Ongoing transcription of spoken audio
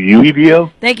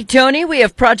UBO. Thank you, Tony. We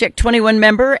have Project 21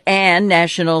 member and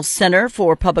National Center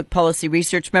for Public Policy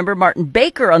Research member Martin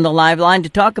Baker on the live line to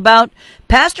talk about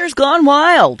Pastors Gone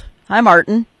Wild. Hi,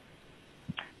 Martin.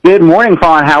 Good morning,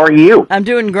 Fawn. How are you? I'm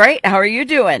doing great. How are you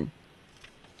doing?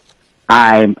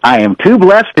 I am too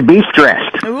blessed to be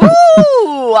stressed.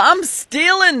 Ooh, I'm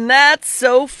stealing that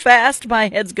so fast my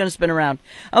head's going to spin around.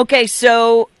 Okay,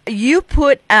 so you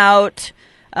put out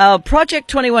Project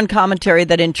 21 commentary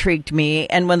that intrigued me,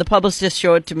 and when the publicist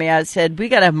showed it to me, I said, we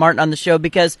got to have Martin on the show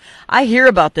because I hear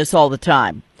about this all the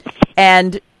time.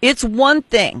 And it's one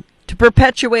thing to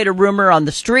perpetuate a rumor on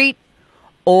the street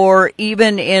or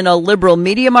even in a liberal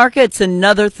media market. It's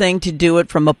another thing to do it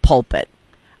from a pulpit.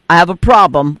 I have a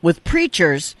problem with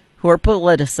preachers who are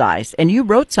politicized, and you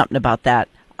wrote something about that.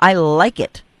 I like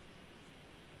it.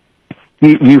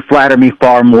 You flatter me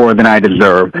far more than I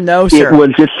deserve. No, sir. It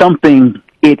was just something.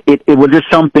 It was just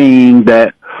something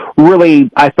that really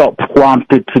I felt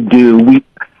prompted to do.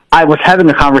 I was having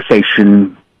a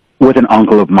conversation with an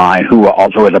uncle of mine who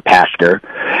also is a pastor,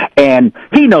 and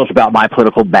he knows about my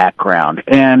political background,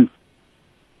 and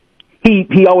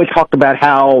he always talked about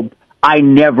how I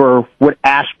never would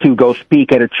ask to go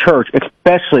speak at a church,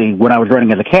 especially when I was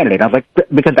running as a candidate. I was like,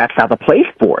 because that's not the place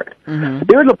for it. Mm-hmm.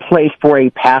 There's a place for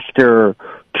a pastor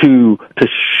to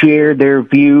share their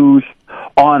views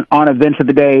on events of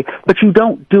the day, but you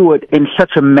don't do it in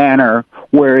such a manner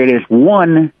where it is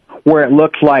one, where it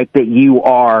looks like that you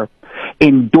are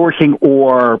endorsing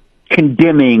or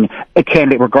condemning a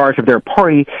candidate regardless of their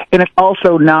party, and it's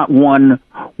also not one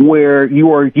where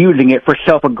you are using it for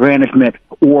self-aggrandizement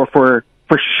or for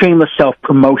shameless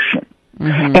self-promotion.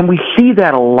 Mm-hmm. And we see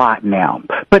that a lot now.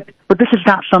 But this is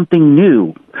not something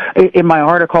new. In my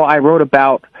article, I wrote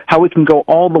about how we can go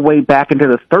all the way back into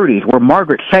the 30s, where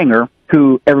Margaret Sanger,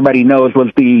 who everybody knows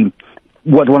was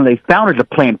one of the founders of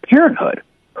Planned Parenthood,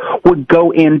 would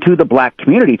go into the black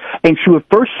community, and she would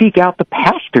first seek out the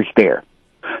pastors there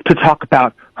to talk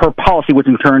about her policy, which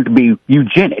in turn to be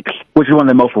eugenics, which is one of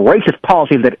the most racist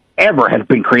policies that ever has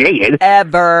been created.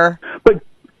 Ever.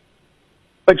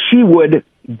 But she would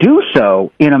do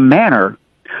so in a manner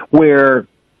where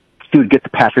she would get the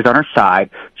pastors on her side,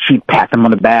 she'd pat them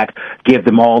on the back, give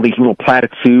them all these little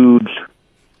platitudes,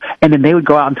 and then they would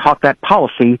go out and talk that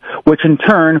policy, which in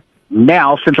turn,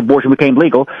 now, since abortion became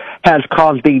legal, has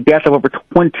caused the death of over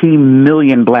 20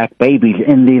 million black babies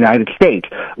in the United States,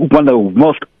 one of the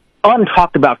most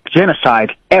untalked about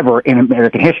genocides ever in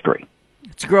American history.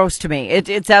 It's gross to me.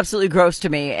 It's absolutely gross to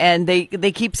me. And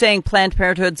they keep saying Planned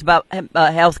Parenthood's about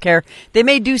health care. They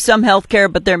may do some health care,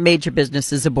 but their major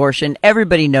business is abortion.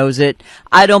 Everybody knows it.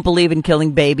 I don't believe in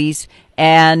killing babies,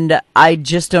 and I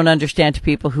just don't understand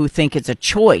people who think it's a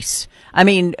choice. I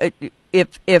mean,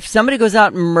 if somebody goes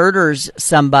out and murders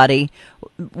somebody,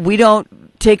 we don't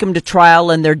take them to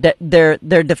trial, and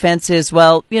their defense is,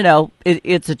 well, you know,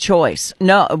 it's a choice.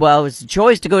 No, well, it's a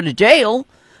choice to go to jail,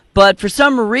 but for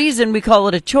some reason we call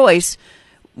it a choice.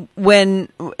 Let's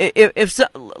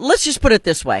just put it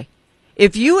this way: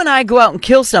 if you and I go out and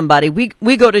kill somebody,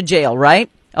 we go to jail, right?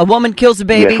 A woman kills a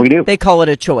baby, yes, we do. They call it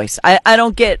a choice. I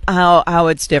don't get how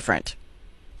it's different.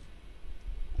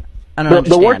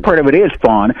 The worst part of it is,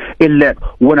 Fawn, is that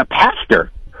when a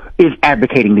pastor is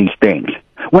advocating these things,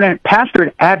 when a pastor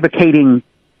is advocating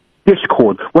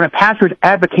discord, when a pastor is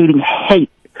advocating hate,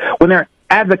 when they're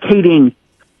advocating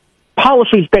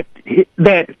policies that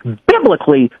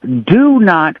biblically do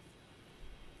not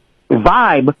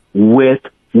vibe with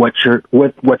what you're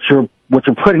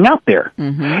putting out there.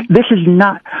 Mm-hmm. This is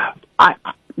not. I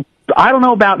don't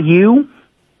know about you,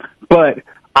 but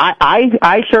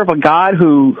I serve a God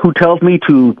who tells me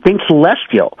to think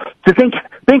celestial, to think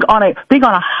on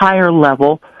a higher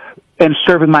level, and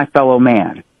serving my fellow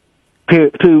man,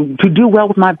 to do well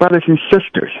with my brothers and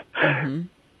sisters,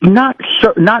 mm-hmm.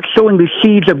 not sowing the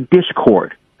seeds of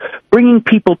discord, bringing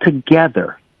people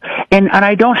together, and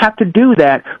I don't have to do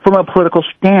that from a political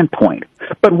standpoint.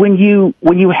 But when you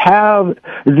have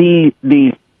these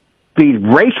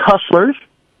race hustlers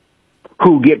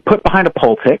who get put behind a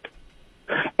pulpit,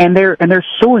 and they're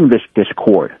sowing this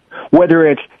discord, whether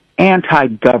it's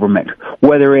anti-government,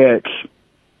 whether it's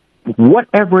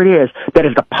whatever it is that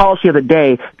is the policy of the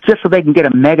day, just so they can get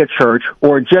a mega church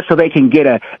or just so they can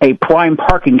get a prime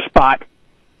parking spot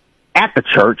at the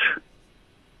church.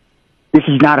 This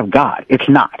is not of God. It's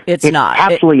not. It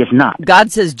absolutely is not.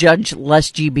 God says, judge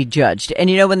lest ye be judged. And,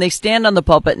 you know, when they stand on the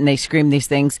pulpit and they scream these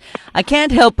things, I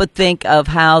can't help but think of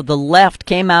how the left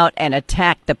came out and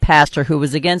attacked the pastor who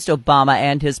was against Obama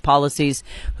and his policies.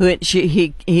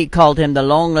 He called him the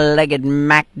long-legged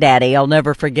Mac Daddy. I'll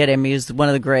never forget him. He was one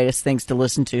of the greatest things to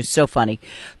listen to. So funny.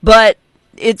 But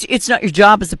it's not your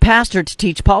job as a pastor to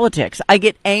teach politics. I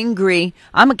get angry.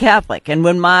 I'm a Catholic, and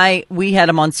when we had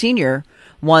a Monsignor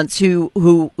once who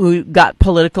got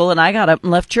political, and I got up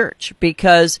and left church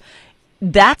because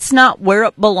that's not where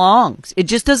it belongs. It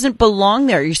just doesn't belong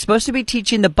there. You're supposed to be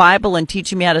teaching the Bible and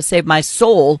teaching me how to save my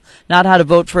soul, not how to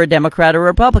vote for a Democrat or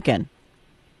Republican.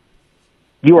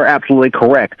 You are absolutely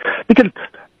correct, because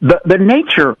the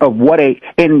nature of what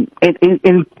in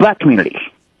black communities,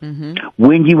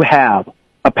 when you have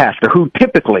a pastor who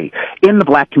typically in the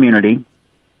black community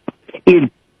is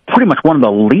pretty much one of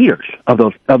the leaders of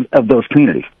those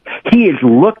communities, he is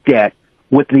looked at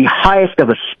with the highest of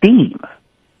esteem,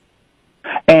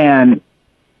 and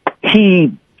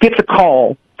he gets a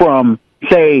call from,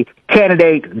 say,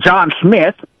 candidate John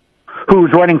Smith,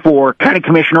 who's running for county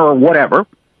commissioner or whatever.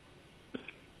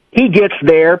 He gets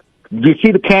there. You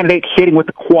see the candidate sitting with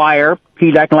the choir.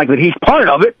 He's acting like that he's part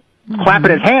of it,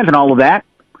 clapping his hands and all of that.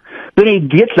 Then he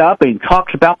gets up and he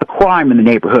talks about the crime in the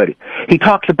neighborhood. He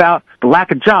talks about the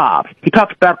lack of jobs. He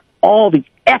talks about all the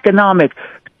economic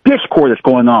discord that's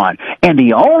going on. And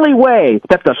the only way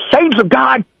that the saints of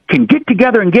God can get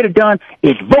together and get it done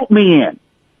is vote me in.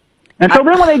 And so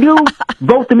then when they do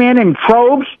vote them in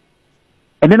troves,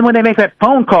 and then when they make that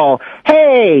phone call,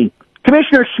 hey,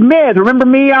 Commissioner Smith, remember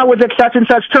me? I was at such and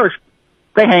such church.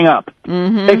 They hang up.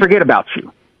 They forget about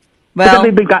you.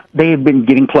 Well, because they've been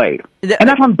getting played. And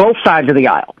that's on both sides of the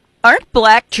aisle. Aren't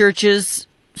black churches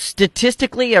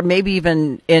statistically, or maybe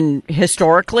even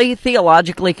historically,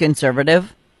 theologically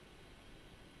conservative?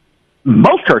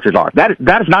 Most churches are. That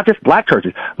is not just black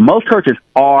churches. Most churches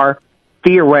are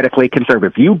theoretically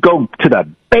conservative. You go to the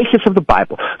basis of the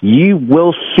Bible, you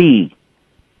will see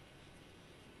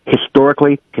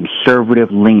historically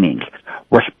conservative leanings,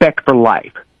 respect for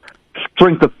life,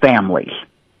 strength of families.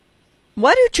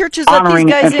 Why do churches let these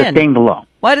guys in?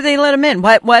 Why do they let them in?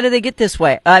 Why do they get this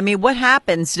way? I mean, what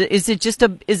happens? Is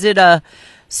it a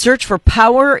search for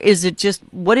power? Is it just,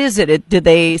 what is it? Did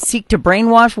they seek to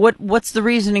brainwash? What's the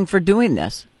reasoning for doing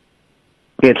this?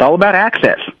 It's all about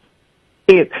access.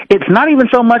 It's not even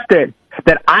so much that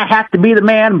I have to be the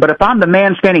man, but if I'm the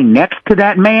man standing next to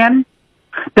that man,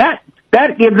 that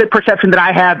gives the perception that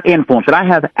I have influence, that I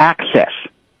have access.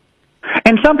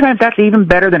 And sometimes that's even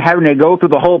better than having to go through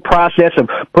the whole process of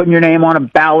putting your name on a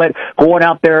ballot, going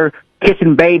out there,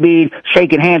 kissing babies,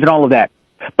 shaking hands, and all of that.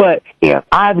 But if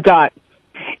I've got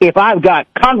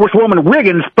Congresswoman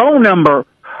Reagan's phone number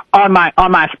on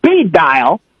my speed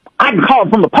dial, I can call it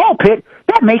from the pulpit.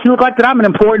 That makes me look like that I'm an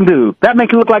important dude. That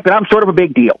makes me look like that I'm sort of a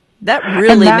big deal. That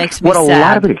really makes me sad. A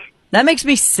lot of it is. That makes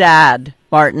me sad,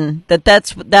 Martin,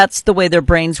 that's the way their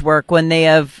brains work when they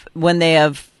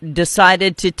have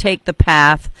decided to take the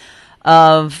path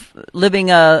of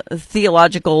living a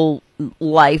theological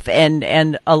life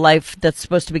and a life that's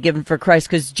supposed to be given for Christ.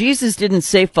 Because Jesus didn't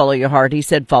say follow your heart. He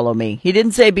said follow me. He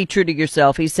didn't say be true to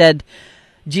yourself.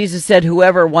 Jesus said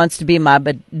whoever wants to be my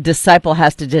disciple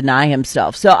has to deny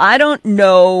himself. So I don't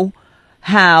know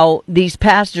how these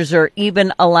pastors are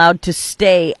even allowed to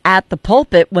stay at the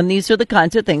pulpit when these are the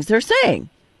kinds of things they're saying.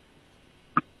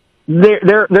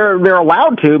 They're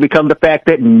allowed to because of the fact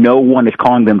that no one is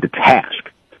calling them to task.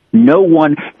 No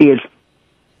one is.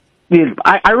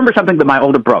 I remember something that my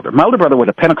older brother was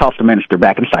a Pentecostal minister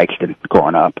back in Sikeston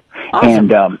growing up. Awesome.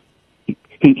 And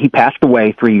he passed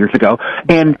away 3 years ago.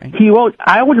 And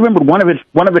I always remembered one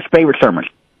of his favorite sermons.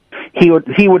 He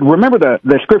would remember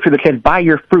the scripture that said, by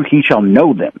your fruit ye shall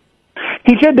know them.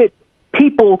 He said that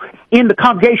people in the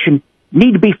congregation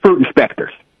need to be fruit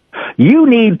inspectors. You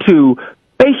need to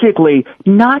basically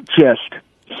not just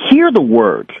hear the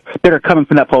words that are coming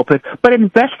from that pulpit, but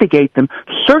investigate them,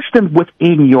 search them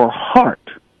within your heart.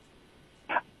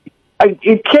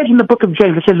 It says in the book of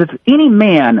James, it says, if any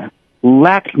man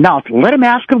lacks knowledge, let him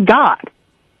ask of God.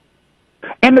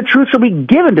 And the truth shall be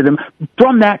given to them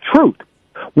from that truth.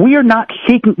 We're not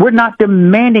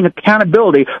demanding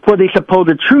accountability for the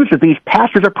supposed truths that these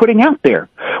pastors are putting out there.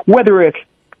 Whether it's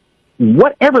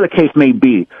whatever the case may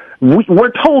be,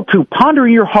 we're told to ponder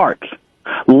your hearts,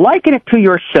 liken it to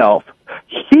yourself,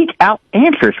 seek out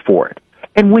answers for it.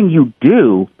 And when you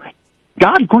do,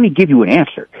 God's going to give you an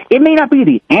answer. It may not be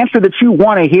the answer that you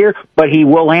want to hear, but he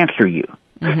will answer you.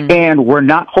 And we're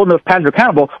not holding those pastors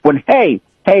accountable when, hey,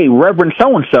 Reverend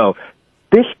so-and-so,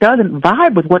 this doesn't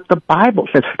vibe with what the Bible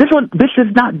says. This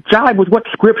does not jive with what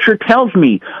Scripture tells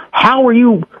me. How are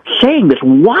you saying this?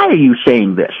 Why are you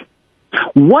saying this?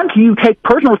 Once you take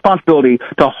personal responsibility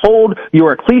to hold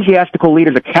your ecclesiastical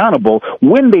leaders accountable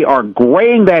when they are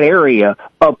graying that area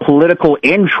of political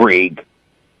intrigue,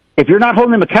 if you're not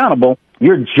holding them accountable,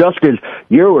 you're just as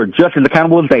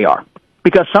accountable as they are.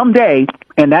 Because someday,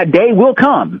 and that day will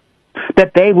come,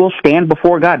 that they will stand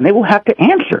before God and they will have to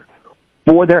answer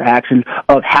for their actions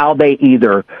of how they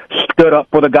either stood up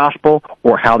for the gospel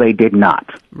or how they did not.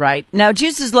 Right. Now,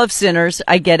 Jesus loves sinners.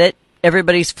 I get it.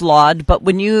 Everybody's flawed. But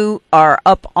when you are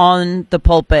up on the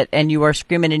pulpit and you are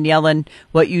screaming and yelling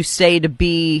what you say to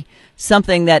be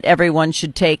something that everyone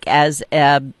should take as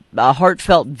a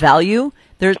heartfelt value,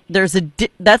 that's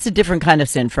a different kind of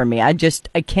sin for me. I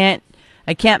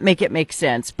can't make it make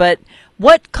sense. But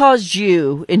what caused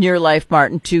you in your life,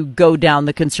 Martin, to go down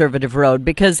the conservative road?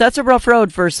 Because that's a rough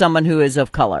road for someone who is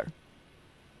of color.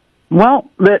 Well,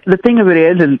 the thing of it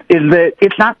is that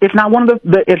it's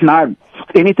not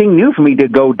anything new for me to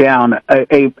go down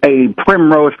a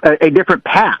primrose, a different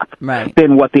path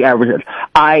than what the average is.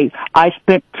 I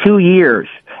spent 2 years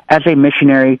as a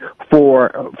missionary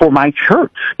for my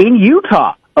church in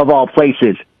Utah, of all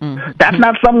places. Mm-hmm. That's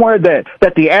not somewhere that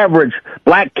the average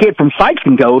black kid from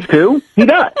Sikeston goes to. He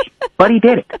does, but he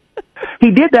did it.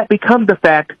 He did that because of the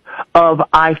fact of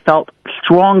I felt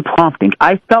strong prompting.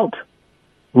 I felt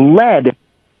led.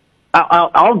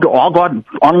 I'll go on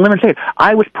a limb and say it.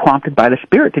 I was prompted by the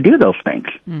Spirit to do those things.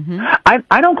 Mm-hmm.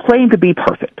 I don't claim to be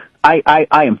perfect. I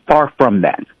am far from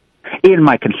that in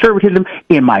my conservatism,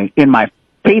 in my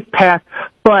faith path,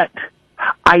 but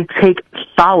I take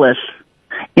solace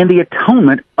in the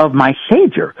atonement of my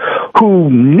Savior, who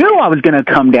knew I was going to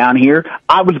come down here.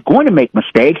 I was going to make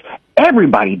mistakes.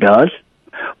 Everybody does.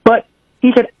 But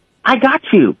he said, I got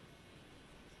you.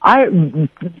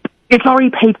 It's already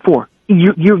paid for.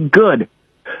 You're good.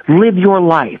 Live your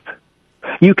life.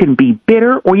 You can be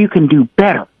bitter or you can do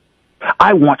better.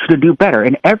 I want you to do better.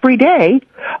 And every day,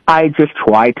 I just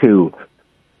try to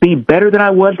be better than I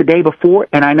was the day before,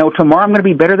 and I know tomorrow I'm going to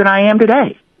be better than I am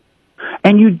today.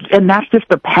 And that's just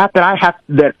the path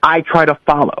that I try to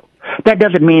follow. That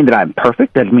doesn't mean that I'm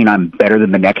perfect. Doesn't mean I'm better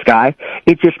than the next guy.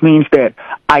 It just means that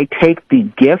I take the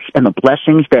gifts and the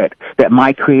blessings that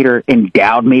my Creator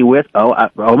endowed me with. Oh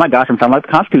my gosh, I'm sounding like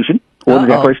the Constitution or the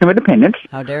Declaration of Independence.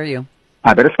 How dare you?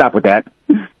 I better stop with that.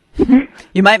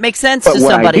 You might make sense to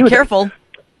somebody. Careful.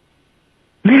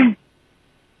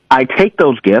 I take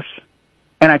those gifts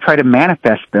and I try to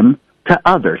manifest them to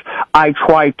others. I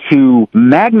try to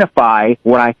magnify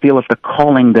what I feel is the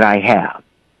calling that I have.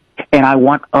 And I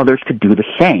want others to do the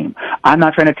same. I'm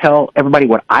not trying to tell everybody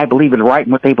what I believe is right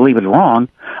and what they believe is wrong.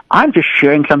 I'm just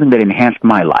sharing something that enhanced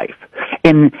my life.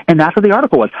 And that's what the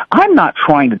article was. I'm not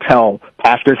trying to tell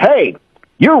pastors, hey,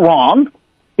 you're wrong,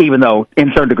 even though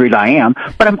in certain degrees I am,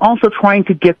 but I'm also trying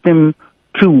to get them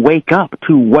to wake up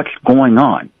to what's going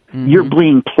on. Mm-hmm. You're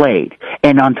being played.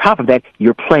 And on top of that,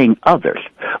 you're playing others.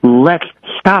 Let's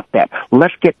stop that.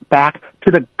 Let's get back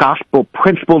to the gospel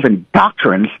principles and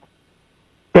doctrines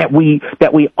that we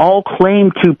all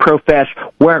claim to profess,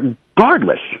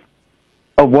 regardless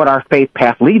of what our faith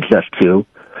path leads us to.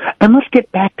 And let's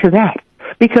get back to that,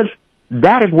 because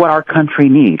that is what our country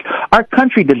needs. Our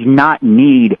country does not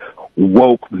need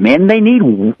woke men. They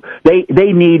need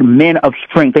men of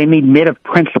strength. They need men of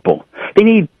principle. They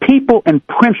need people and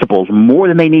principles more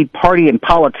than they need party and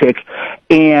politics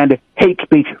and hate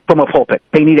speech from a pulpit.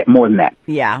 They need it more than that.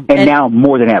 Yeah. And now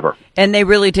more than ever. And they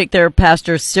really take their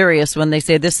pastors serious when they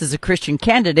say this is a Christian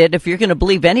candidate. If you're going to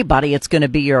believe anybody, it's going to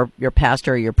be your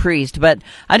pastor or your priest. But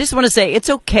I just want to say it's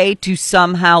okay to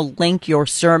somehow link your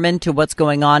sermon to what's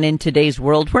going on in today's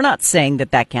world. We're not saying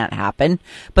that can't happen,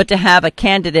 but to have a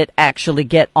candidate actually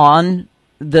get on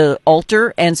the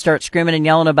altar and start screaming and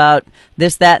yelling about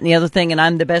this, that, and the other thing, and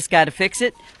I'm the best guy to fix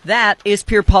it, that is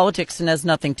pure politics and has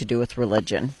nothing to do with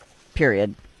religion,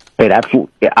 period.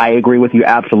 I agree with you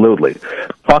absolutely.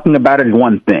 Talking about it is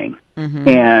one thing, mm-hmm.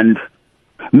 and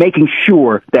making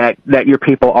sure that your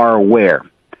people are aware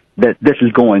that this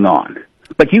is going on.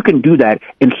 But you can do that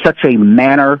in such a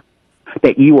manner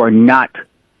that you are not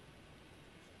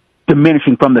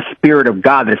diminishing from the Spirit of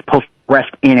God that is supposed to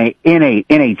rest in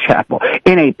a chapel,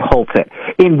 in a pulpit,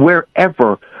 in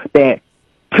wherever that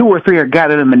 2 or 3 are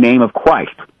gathered in the name of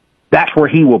Christ. That's where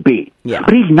he will be. Yeah.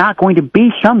 But he's not going to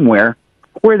be somewhere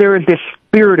where there is this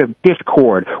spirit of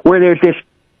discord, where there's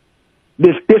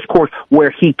this discourse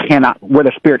where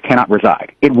the Spirit cannot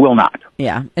reside. It will not.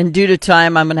 Yeah. And due to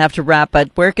time, I'm going to have to wrap, but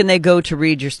where can they go to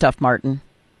read your stuff, Martin?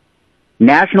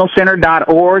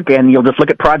 nationalcenter.org, and you'll just look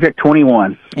at Project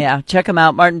 21. Yeah, check him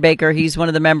out. Martin Baker, he's one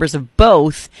of the members of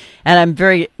both, and I'm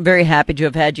very, very happy to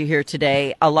have had you here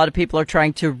today. A lot of people are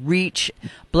trying to reach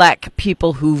black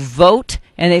people who vote,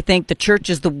 and they think the church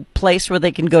is the place where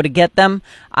they can go to get them.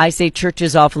 I say church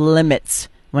is off limits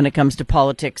when it comes to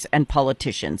politics and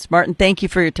politicians. Martin, thank you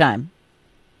for your time.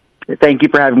 Thank you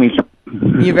for having me.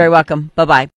 You're very welcome. Bye-bye.